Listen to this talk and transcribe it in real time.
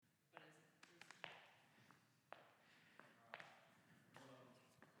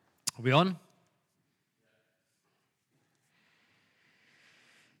Are we on?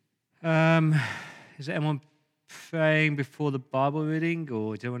 Is anyone praying before the Bible reading,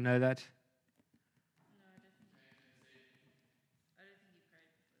 or do anyone know that?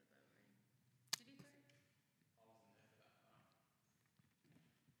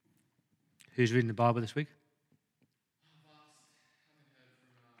 Who's reading the Bible this week?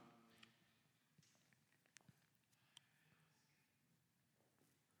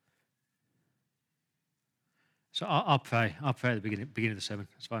 So I'll pray. I'll pray at the beginning of the sermon.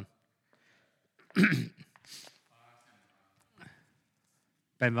 That's fine.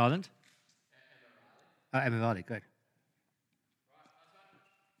 Ben Ryland? Emma Riley, great.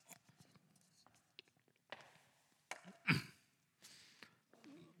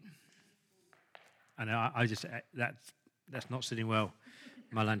 I know, I just, that's not sitting well.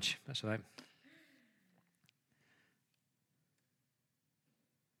 My lunch, that's all right.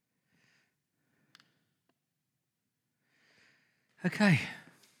 Okay.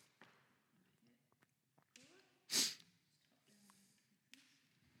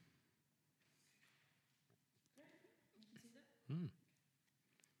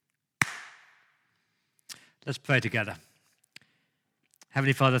 Let's pray together.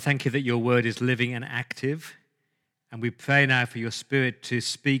 Heavenly Father, thank you that your word is living and active. And we pray now for your Spirit to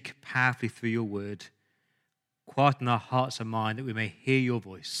speak powerfully through your word. Quieten our hearts and mind that we may hear your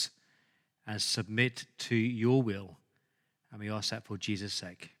voice and submit to your will. And we ask that for Jesus'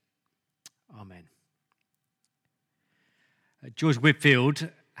 sake. Amen. George Whitefield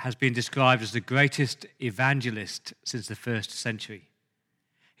has been described as the greatest evangelist since the first century.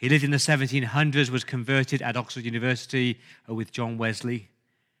 He lived in the 1700s, was converted at Oxford University with John Wesley.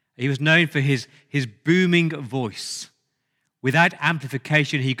 He was known for his booming voice. Without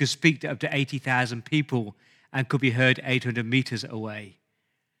amplification, he could speak to up to 80,000 people and could be heard 800 meters away.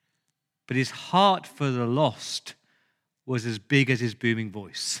 But his heart for the lost was as big as his booming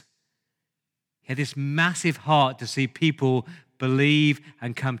voice. He had this massive heart to see people believe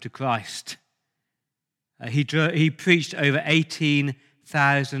and come to Christ. He preached over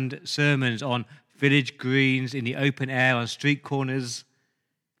 18,000 sermons on village greens, in the open air, on street corners.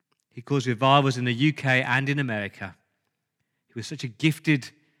 He caused revivals in the UK and in America. He was such a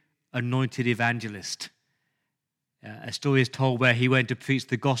gifted, anointed evangelist. A story is told where he went to preach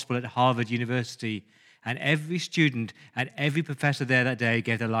the gospel at Harvard University, and every student and every professor there that day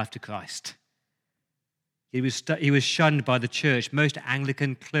gave their life to Christ. He was shunned by the church. Most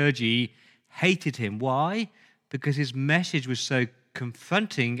Anglican clergy hated him. Why? Because his message was so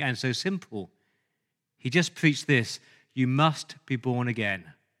confronting and so simple. He just preached this: you must be born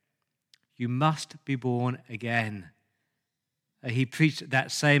again. You must be born again. He preached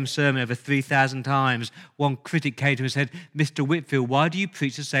that same sermon over 3,000 times. One critic came to him and said, "Mr. Whitefield, why do you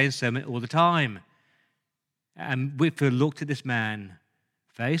preach the same sermon all the time?" And Whitefield looked at this man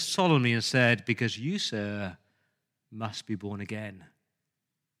very solemnly and said, "Because you, sir, must be born again."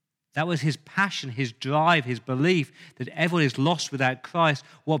 That was his passion, his drive, his belief that everyone is lost without Christ.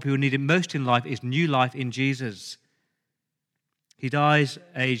 What people need most in life is new life in Jesus. He dies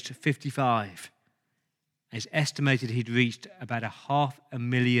aged 55. It's estimated he'd reached about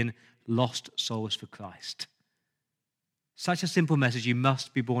 500,000 lost souls for Christ. Such a simple message: you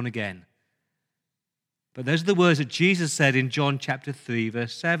must be born again. But those are the words that Jesus said in John chapter 3,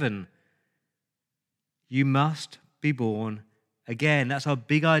 verse 7. You must be born again. That's our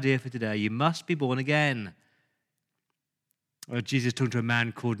big idea for today. You must be born again. Well, Jesus talked to a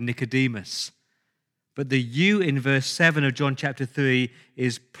man called Nicodemus. But the you in verse 7 of John chapter 3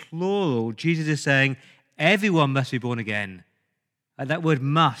 is plural. Jesus is saying everyone must be born again. And that word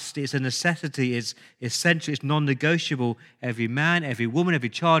must, it's a necessity, it's essential, it's non-negotiable. Every man, every woman, every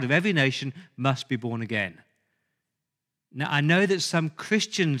child of every nation must be born again. Now, I know that some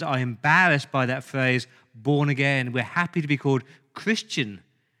Christians are embarrassed by that phrase, born again. We're happy to be called Christian.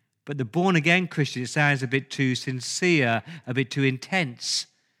 But the born again Christian, it sounds a bit too sincere, a bit too intense.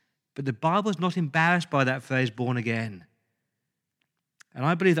 But the Bible's not embarrassed by that phrase, born again. And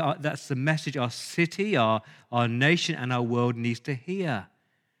I believe that that's the message our city, our nation, and our world needs to hear.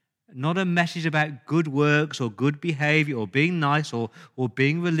 Not a message about good works or good behavior or being nice or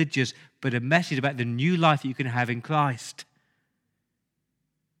being religious, but a message about the new life that you can have in Christ.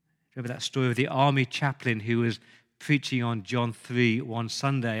 Remember that story of the army chaplain who was preaching on John 3 one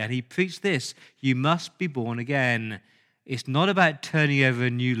Sunday, and he preached this: you must be born again. It's not about turning over a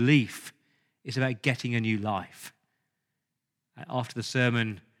new leaf. It's about getting a new life. After the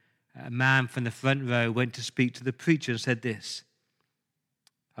sermon, a man from the front row went to speak to the preacher and said this: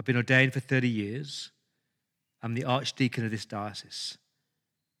 I've been ordained for 30 years. I'm the archdeacon of this diocese.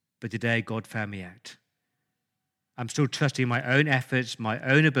 But today, God found me out. I'm still trusting my own efforts, my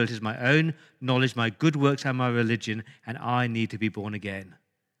own abilities, my own knowledge, my good works, and my religion, and I need to be born again.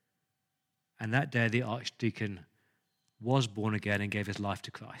 And that day, the archdeacon was born again and gave his life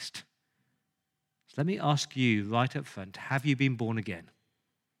to Christ. So let me ask you right up front, have you been born again?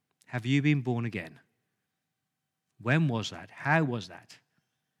 Have you been born again? When was that? How was that?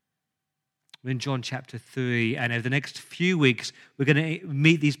 We're in John chapter 3, and over the next few weeks, we're going to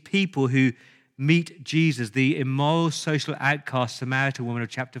meet these people who meet Jesus, the immoral social outcast Samaritan woman of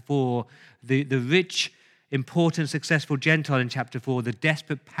chapter 4, the rich, important, successful Gentile in chapter 4, the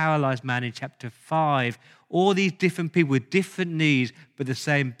desperate, paralyzed man in chapter 5, all these different people with different needs, but the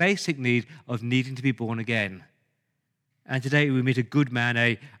same basic need of needing to be born again. And today we meet a good man,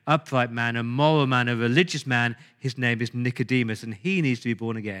 a upright man, a moral man, a religious man. His name is Nicodemus, and he needs to be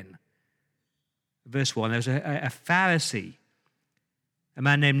born again. Verse 1, there was a Pharisee, a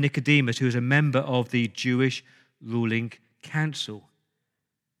man named Nicodemus, who was a member of the Jewish ruling council.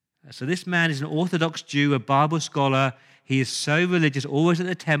 So this man is an Orthodox Jew, a Bible scholar. He is so religious, always at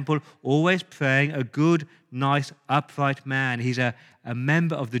the temple, always praying, a good, nice, upright man. He's a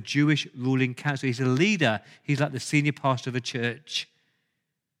member of the Jewish ruling council. He's a leader. He's like the senior pastor of a church.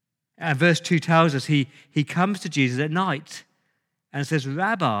 And verse 2 tells us he comes to Jesus at night and says,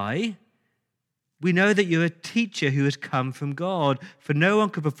 Rabbi, we know that you're a teacher who has come from God, for no one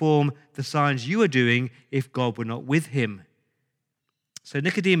could perform the signs you are doing if God were not with him. So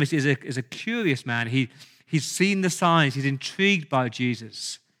Nicodemus is a curious man. He's seen the signs. He's intrigued by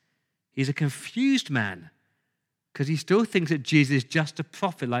Jesus. He's a confused man because he still thinks that Jesus is just a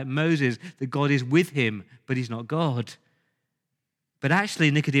prophet like Moses, that God is with him, but he's not God. But actually,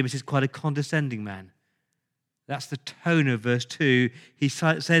 Nicodemus is quite a condescending man. That's the tone of verse 2. He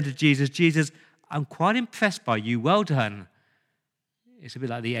said to Jesus, I'm quite impressed by you. Well done. It's a bit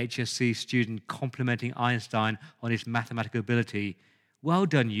like the HSC student complimenting Einstein on his mathematical ability. Well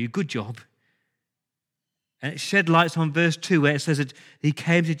done, you. Good job. And it shed lights on verse 2 where it says that he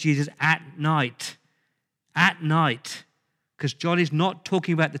came to Jesus at night. At night. Because John is not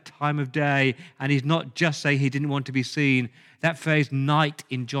talking about the time of day, and he's not just saying he didn't want to be seen. That phrase night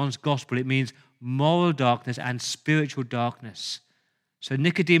in John's gospel, it means moral darkness and spiritual darkness. So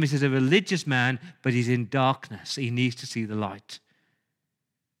Nicodemus is a religious man, but he's in darkness. He needs to see the light.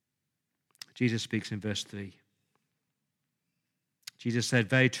 Jesus speaks in verse 3. Jesus said,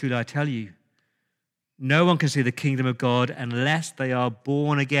 very truly I tell you, no one can see the kingdom of God unless they are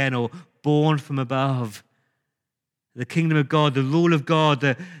born again or born from above. The kingdom of God, the rule of God,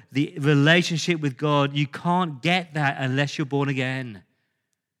 the relationship with God, you can't get that unless you're born again.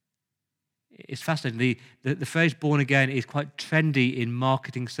 It's fascinating. The phrase born again is quite trendy in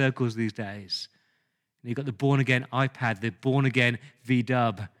marketing circles these days. You've got the born again iPad, the born again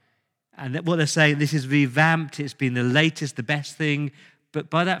VW. And what they're saying, this is revamped, it's been the latest, the best thing. But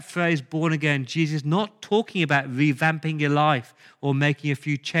by that phrase, born again, Jesus is not talking about revamping your life or making a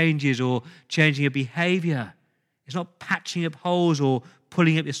few changes or changing your behavior. It's not patching up holes or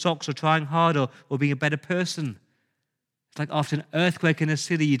pulling up your socks or trying harder or being a better person. It's like after an earthquake in a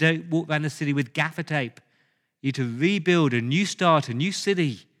city, you don't walk around the city with gaffer tape. You need to rebuild a new start, a new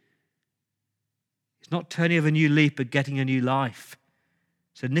city. It's not turning over a new leaf, but getting a new life.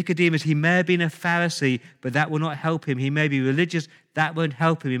 So Nicodemus, he may have been a Pharisee, but that will not help him. He may be religious, that won't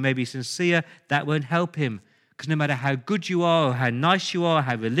help him. He may be sincere, that won't help him. Because no matter how good you are, or how nice you are,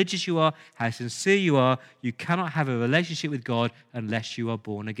 how religious you are, how sincere you are, you cannot have a relationship with God unless you are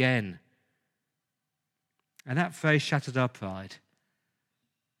born again. And that phrase shatters our pride.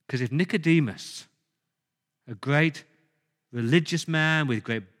 Because if Nicodemus, a great religious man with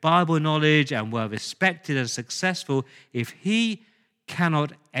great Bible knowledge and well respected and successful, if he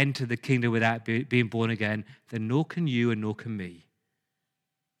cannot enter the kingdom without being born again, then nor can you and nor can me.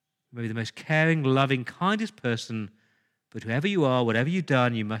 Maybe the most caring, loving, kindest person, but whoever you are, whatever you've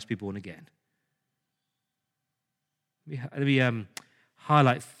done, you must be born again. Let me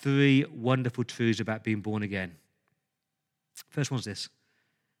highlight 3 wonderful truths about being born again. First one's this.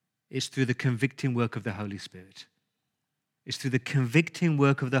 It's through the convicting work of the Holy Spirit. It's through the convicting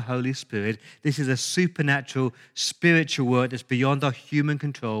work of the Holy Spirit. This is a supernatural, spiritual work that's beyond our human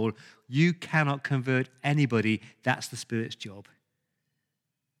control. You cannot convert anybody. That's the Spirit's job.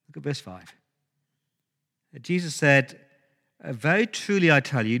 Look at verse 5. Jesus said, very truly I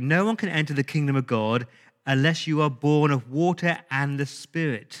tell you, no one can enter the kingdom of God unless you are born of water and the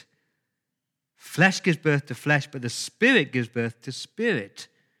Spirit. Flesh gives birth to flesh, but the Spirit gives birth to spirit.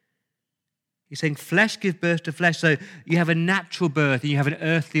 He's saying flesh gives birth to flesh. So you have a natural birth and you have an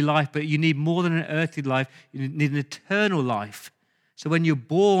earthly life, but you need more than an earthly life. You need an eternal life. So when you're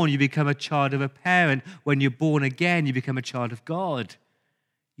born, you become a child of a parent. When you're born again, you become a child of God.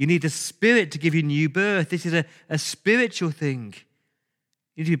 You need the Spirit to give you new birth. This is a spiritual thing.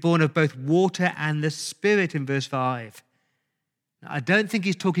 You need to be born of both water and the Spirit in verse 5. Now, I don't think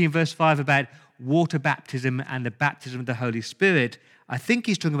he's talking in verse 5 about water baptism and the baptism of the Holy Spirit. I think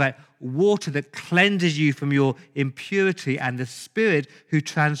he's talking about water that cleanses you from your impurity and the Spirit who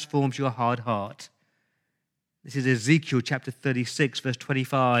transforms your hard heart. This is Ezekiel chapter 36, verse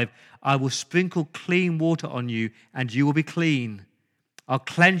 25. I will sprinkle clean water on you, and you will be clean. I'll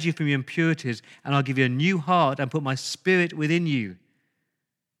cleanse you from your impurities, and I'll give you a new heart and put my Spirit within you.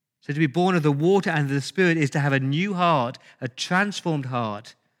 So to be born of the water and the Spirit is to have a new heart, a transformed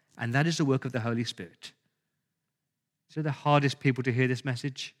heart, and that is the work of the Holy Spirit. So the hardest people to hear this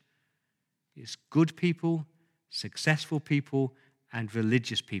message? It's good people, successful people, and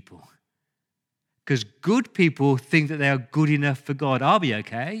religious people. Because good people think that they are good enough for God. I'll be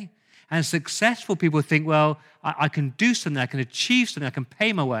okay. And successful people think, well, I can do something, I can achieve something, I can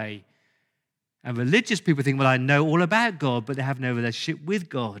pay my way. And religious people think, well, I know all about God, but they have no relationship with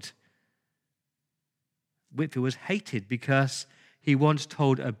God. Whitefield was hated because he once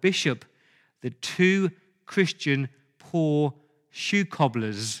told a bishop that 2 Christian poor shoe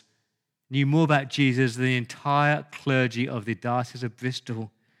cobblers knew more about Jesus than the entire clergy of the Diocese of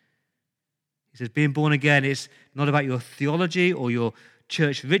Bristol. He says, being born again is not about your theology or your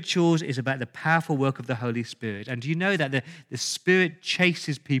church rituals. It's about the powerful work of the Holy Spirit. And do you know that the Spirit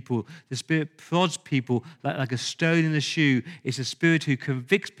chases people? The Spirit prods people like a stone in the shoe. It's a Spirit who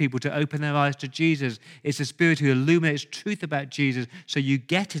convicts people to open their eyes to Jesus. It's a Spirit who illuminates truth about Jesus so you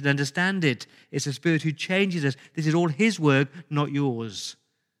get it and understand it. It's a Spirit who changes us. This is all His work, not yours.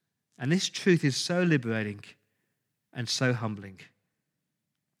 And this truth is so liberating and so humbling.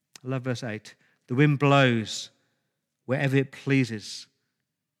 I love verse 8. The wind blows wherever it pleases.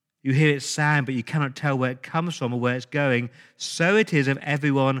 You hear its sound, but you cannot tell where it comes from or where it's going. So it is of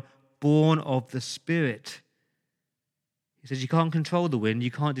everyone born of the Spirit. He says you can't control the wind.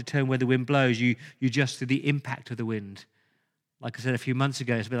 You can't determine where the wind blows. You just see the impact of the wind. Like I said a few months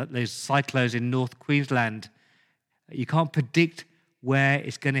ago, it's a bit like those cyclones in North Queensland. You can't predict where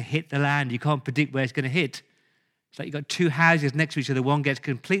it's going to hit the land. You can't predict where it's going to hit. It's like you've got 2 houses next to each other. One gets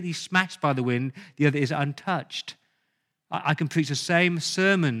completely smashed by the wind. The other is untouched. I can preach the same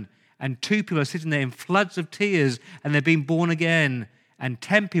sermon and 2 people are sitting there in floods of tears and they've been born again, and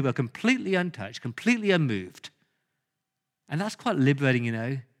 10 people are completely untouched, completely unmoved. And that's quite liberating, you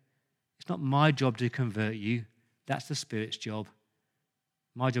know. It's not my job to convert you. That's the Spirit's job.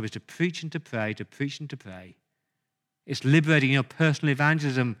 My job is to preach and to pray, to preach and to pray. It's liberating in your personal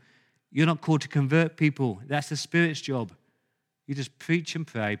evangelism. You're not called to convert people. That's the Spirit's job. You just preach and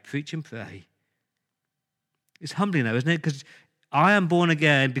pray, preach and pray. It's humbling though, isn't it? Because I am born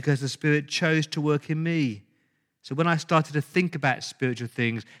again because the Spirit chose to work in me. So when I started to think about spiritual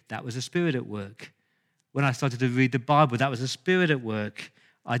things, that was the Spirit at work. When I started to read the Bible, that was the Spirit at work.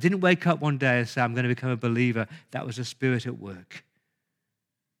 I didn't wake up one day and say, I'm going to become a believer. That was the Spirit at work.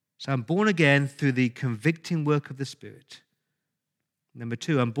 So I'm born again through the convicting work of the Spirit. Number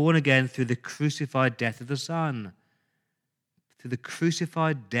 2, I'm born again through the crucified death of the Son. Through the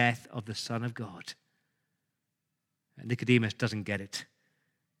crucified death of the Son of God. And Nicodemus doesn't get it.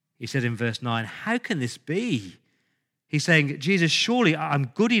 He said in verse 9, how can this be? He's saying, Jesus, surely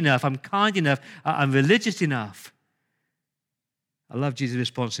I'm good enough, I'm kind enough, I'm religious enough. I love Jesus'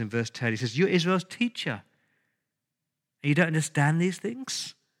 response in verse 10. He says, you're Israel's teacher. And you don't understand these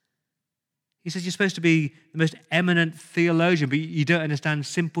things? He says you're supposed to be the most eminent theologian, but you don't understand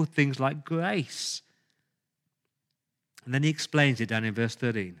simple things like grace. And then he explains it down in verse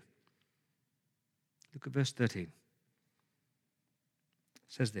 13. Look at verse 13. It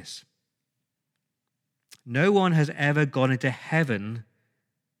says this. No one has ever gone into heaven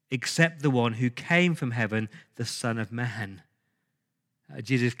except the one who came from heaven, the Son of Man.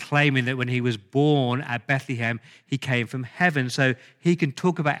 Jesus claiming that when he was born at Bethlehem, he came from heaven. So he can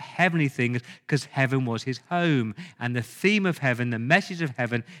talk about heavenly things because heaven was his home. And the theme of heaven, the message of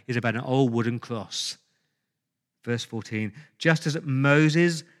heaven, is about an old wooden cross. Verse 14, just as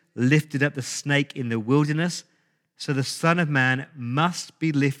Moses lifted up the snake in the wilderness, so the Son of Man must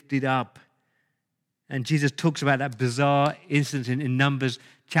be lifted up. And Jesus talks about that bizarre incident in Numbers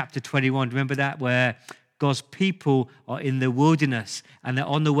chapter 21. Remember that, where God's people are in the wilderness and they're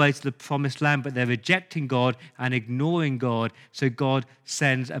on the way to the promised land, but they're rejecting God and ignoring God. So God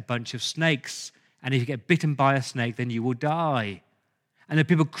sends a bunch of snakes. And if you get bitten by a snake, then you will die. And the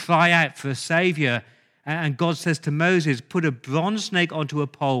people cry out for a savior. And God says to Moses, put a bronze snake onto a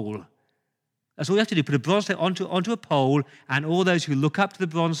pole. That's all you have to do. Put a bronze snake onto a pole, and all those who look up to the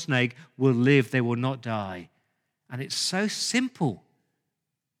bronze snake will live. They will not die. And it's so simple.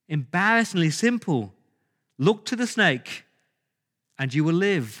 Embarrassingly simple. Look to the snake, and you will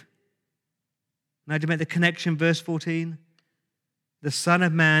live. Now, to make the connection, verse 14, the Son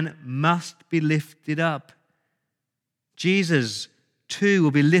of Man must be lifted up. Jesus, too,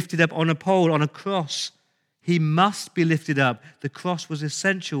 will be lifted up on a pole, on a cross. He must be lifted up. The cross was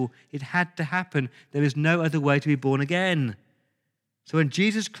essential. It had to happen. There is no other way to be born again. So when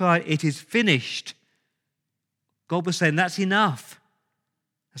Jesus cried, "It is finished," God was saying, that's enough.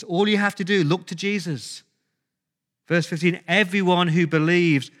 That's all you have to do. Look to Jesus. Verse 15, everyone who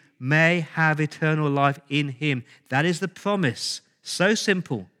believes may have eternal life in him. That is the promise. So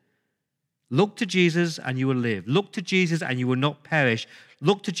simple. Look to Jesus and you will live. Look to Jesus and you will not perish.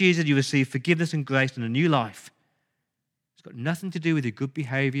 Look to Jesus and you receive forgiveness and grace and a new life. It's got nothing to do with your good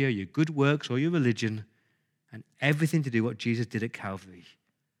behavior, your good works, or your religion, and everything to do with what Jesus did at Calvary.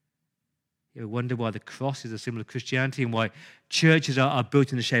 You ever wonder why the cross is a symbol of Christianity and why churches are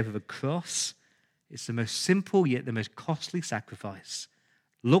built in the shape of a cross? It's the most simple yet the most costly sacrifice.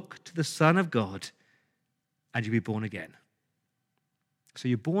 Look to the Son of God and you'll be born again. So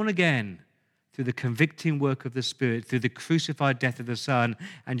you're born again through the convicting work of the Spirit, through the crucified death of the Son,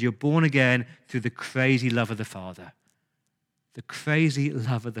 and you're born again through the crazy love of the Father. The crazy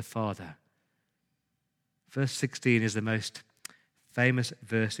love of the Father. Verse 16 is the most famous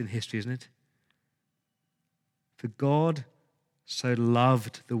verse in history, isn't it? For God so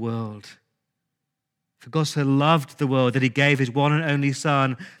loved the world. For God so loved the world that he gave his one and only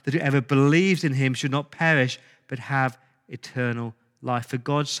Son, that whoever believes in him should not perish, but have eternal life. For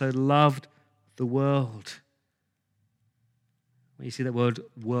God so loved the world. When you see that word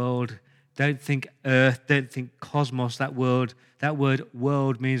world, don't think earth, don't think cosmos. That word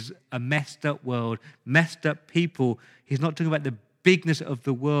world means a messed up world, messed up people. He's not talking about the bigness of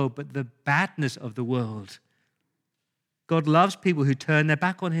the world, but the badness of the world. God loves people who turn their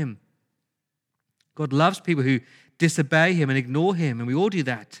back on him. God loves people who disobey him and ignore him, and we all do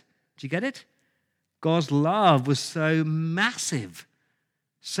that. Do you get it? God's love was so massive,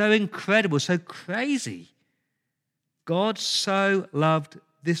 so incredible, so crazy. God so loved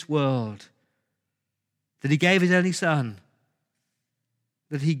this world that he gave his only Son.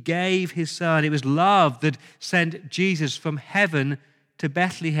 That he gave his Son. It was love that sent Jesus from heaven to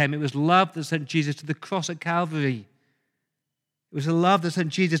Bethlehem. It was love that sent Jesus to the cross at Calvary. It was a love that sent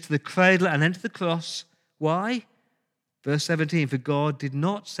Jesus to the cradle and then to the cross. Why? Verse 17, for God did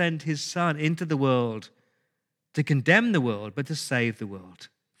not send his Son into the world to condemn the world, but to save the world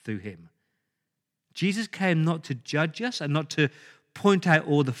through him. Jesus came not to judge us and not to point out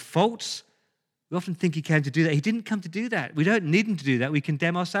all the faults. We often think he came to do that. He didn't come to do that. We don't need him to do that. We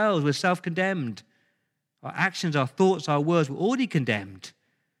condemn ourselves. We're self-condemned. Our actions, our thoughts, our words, we're already condemned.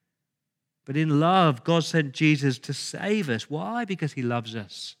 But in love, God sent Jesus to save us. Why? Because he loves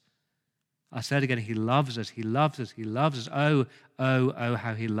us. I said again, he loves us, he loves us, he loves us. Oh, oh, oh,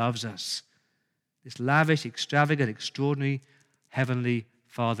 how he loves us. This lavish, extravagant, extraordinary, heavenly,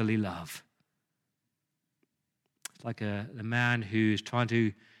 fatherly love. It's like a man who's trying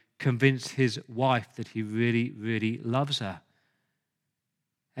to convince his wife that he really, really loves her.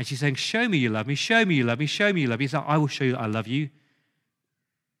 And she's saying, show me you love me, show me you love me, show me you love me. He's like, I will show you I love you.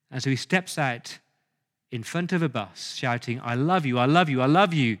 And so he steps out in front of a bus shouting, I love you, I love you, I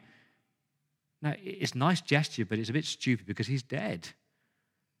love you. Now, it's a nice gesture, but it's a bit stupid because he's dead.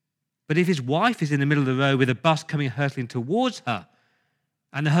 But if his wife is in the middle of the road with a bus coming hurtling towards her,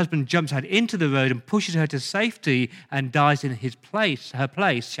 and the husband jumps out into the road and pushes her to safety and dies in her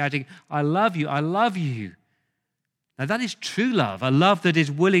place, shouting, I love you, I love you. Now that is true love, a love that is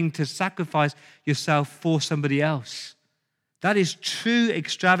willing to sacrifice yourself for somebody else. That is true,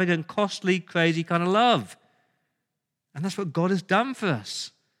 extravagant, costly, crazy kind of love. And that's what God has done for us.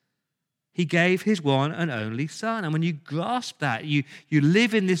 He gave his one and only Son. And when you grasp that, you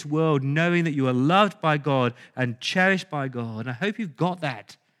live in this world knowing that you are loved by God and cherished by God. And I hope you've got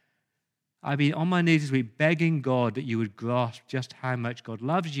that. I've been on my knees this week begging God that you would grasp just how much God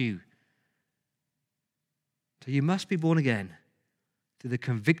loves you. So you must be born again through the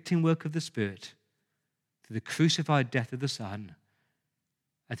convicting work of the Spirit, through the crucified death of the Son,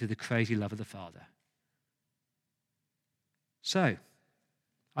 and through the crazy love of the Father. So,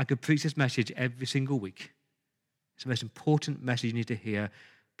 I could preach this message every single week. It's the most important message you need to hear.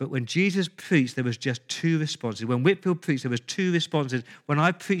 But when Jesus preached, there was just two responses. When Whitfield preached, there was two responses. When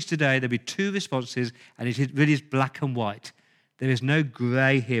I preach today, there'll be two responses, and it really is black and white. There is no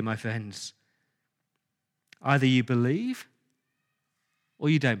grey here, my friends. Either you believe or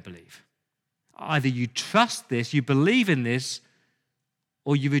you don't believe. either you trust this, you believe in this,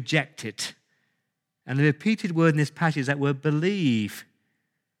 or you reject it. And the repeated word in this passage is that word believe.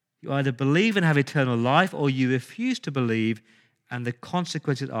 You either believe and have eternal life, or you refuse to believe, and the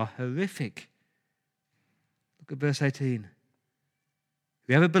consequences are horrific. Look at verse 18.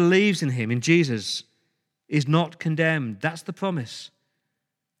 Whoever believes in him, in Jesus, is not condemned. That's the promise.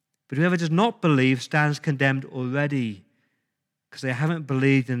 But whoever does not believe stands condemned already, because they haven't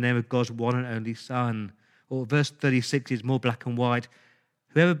believed in the name of God's one and only Son. Or verse 36 is more black and white.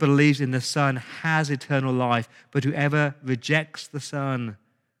 Whoever believes in the Son has eternal life, but whoever rejects the Son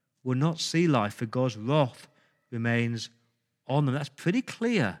will not see life, for God's wrath remains on them. That's pretty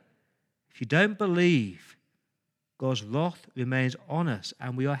clear. If you don't believe, God's wrath remains on us,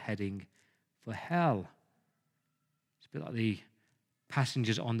 and we are heading for hell. It's a bit like the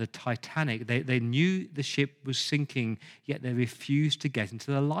passengers on the Titanic. They knew the ship was sinking, yet they refused to get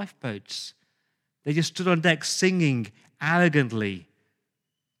into the lifeboats. They just stood on deck singing arrogantly,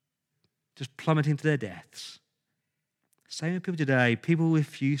 just plummeting to their deaths. Same with people today. People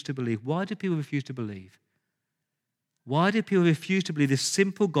refuse to believe. Why do people refuse to believe? Why do people refuse to believe this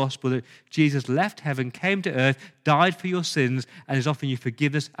simple gospel that Jesus left heaven, came to earth, died for your sins, and is offering you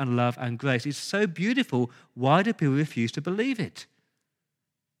forgiveness and love and grace? It's so beautiful. Why do people refuse to believe it?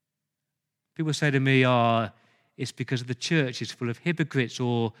 People say to me, it's because of the church is full of hypocrites,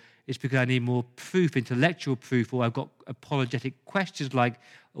 or it's because I need more proof, intellectual proof, or I've got apologetic questions like,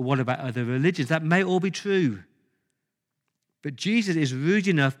 what about other religions? That may all be true. But Jesus is rude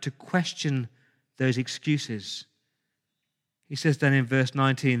enough to question those excuses. He says then in verse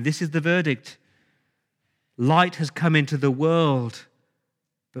 19, this is the verdict. Light has come into the world,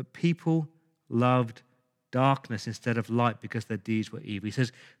 but people loved darkness instead of light because their deeds were evil. He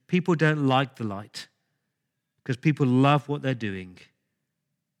says people don't like the light because people love what they're doing.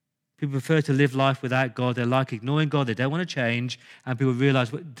 People prefer to live life without God. They like ignoring God. They don't want to change. And people realize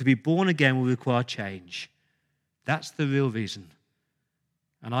to be born again will require change. That's the real reason.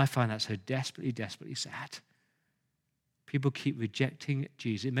 And I find that so desperately, desperately sad. People keep rejecting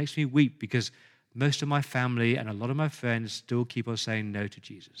Jesus. It makes me weep because most of my family and a lot of my friends still keep on saying no to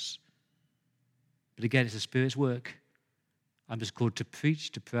Jesus. But again, it's the Spirit's work. I'm just called to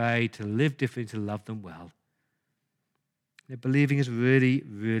preach, to pray, to live differently, to love them well. Believing is really,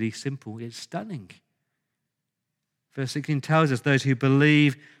 really simple. It's stunning. Verse 16 tells us those who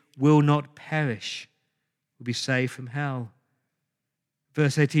believe will not perish, will be saved from hell.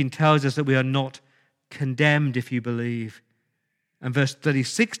 Verse 18 tells us that we are not condemned if you believe. And verse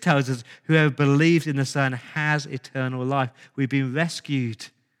 36 tells us whoever believes in the Son has eternal life. We've been rescued.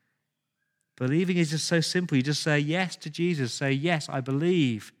 Believing is just so simple. You just say yes to Jesus. Say, yes, I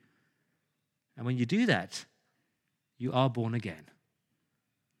believe. And when you do that, you are born again.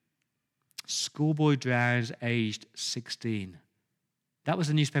 Schoolboy drowns aged 16. That was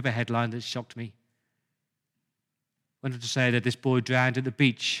a newspaper headline that shocked me. Went on to say that this boy drowned at the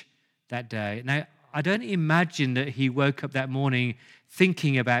beach that day. Now, I don't imagine that he woke up that morning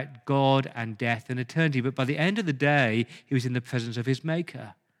thinking about God and death and eternity, but by the end of the day, he was in the presence of his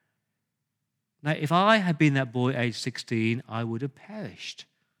Maker. Now, if I had been that boy aged 16, I would have perished.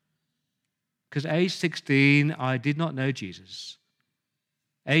 Because age 16, I did not know Jesus.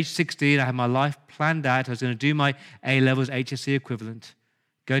 Age 16, I had my life planned out. I was going to do my A-levels HSC equivalent,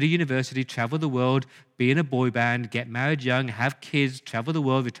 go to university, travel the world, be in a boy band, get married young, have kids, travel the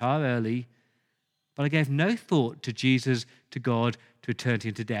world, retire early. But I gave no thought to Jesus, to God, to eternity,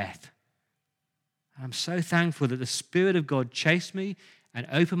 and to death. And I'm so thankful that the Spirit of God chased me and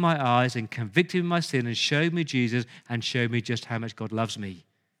opened my eyes and convicted me of my sin and showed me Jesus and showed me just how much God loves me.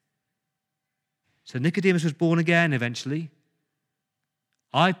 So Nicodemus was born again eventually.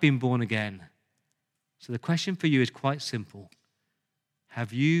 I've been born again. So the question for you is quite simple.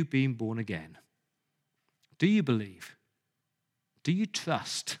 Have you been born again? Do you believe? Do you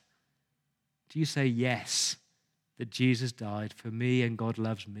trust? Do you say yes, that Jesus died for me and God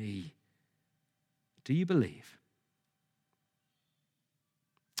loves me? Do you believe?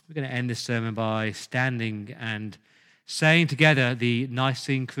 We're going to end this sermon by standing and saying together the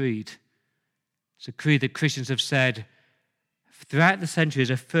Nicene Creed. It's a creed that Christians have said throughout the centuries,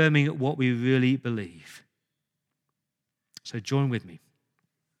 affirming what we really believe. So join with me.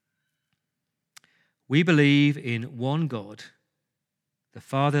 We believe in one God, the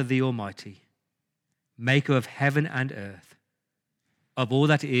Father, the Almighty, maker of heaven and earth, of all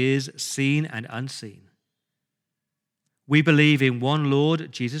that is seen and unseen. We believe in one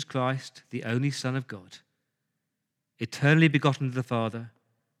Lord, Jesus Christ, the only Son of God, eternally begotten of the Father,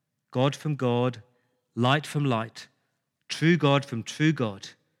 God from God, light from light, true God from true God,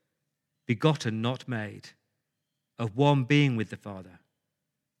 begotten, not made, of one being with the Father.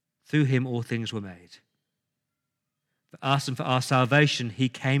 Through him all things were made. For us and for our salvation he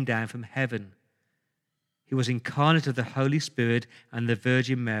came down from heaven. He was incarnate of the Holy Spirit and the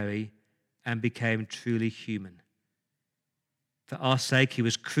Virgin Mary and became truly human. For our sake he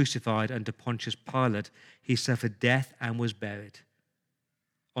was crucified under Pontius Pilate. He suffered death and was buried.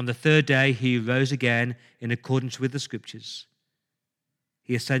 On the third day he rose again in accordance with the Scriptures.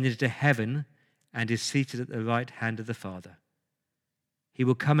 He ascended to heaven and is seated at the right hand of the Father. He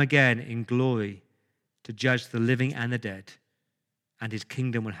will come again in glory to judge the living and the dead, and his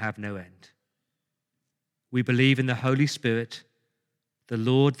kingdom will have no end. We believe in the Holy Spirit, the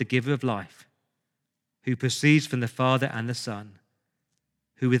Lord, the giver of life, who proceeds from the Father and the Son,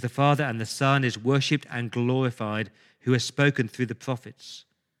 who with the Father and the Son is worshipped and glorified, who has spoken through the prophets.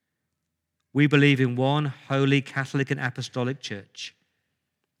 We believe in one holy Catholic and Apostolic Church.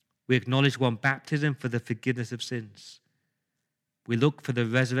 We acknowledge one baptism for the forgiveness of sins. We look for the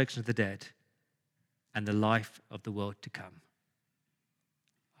resurrection of the dead and the life of the world to come.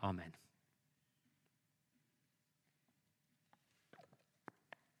 Amen.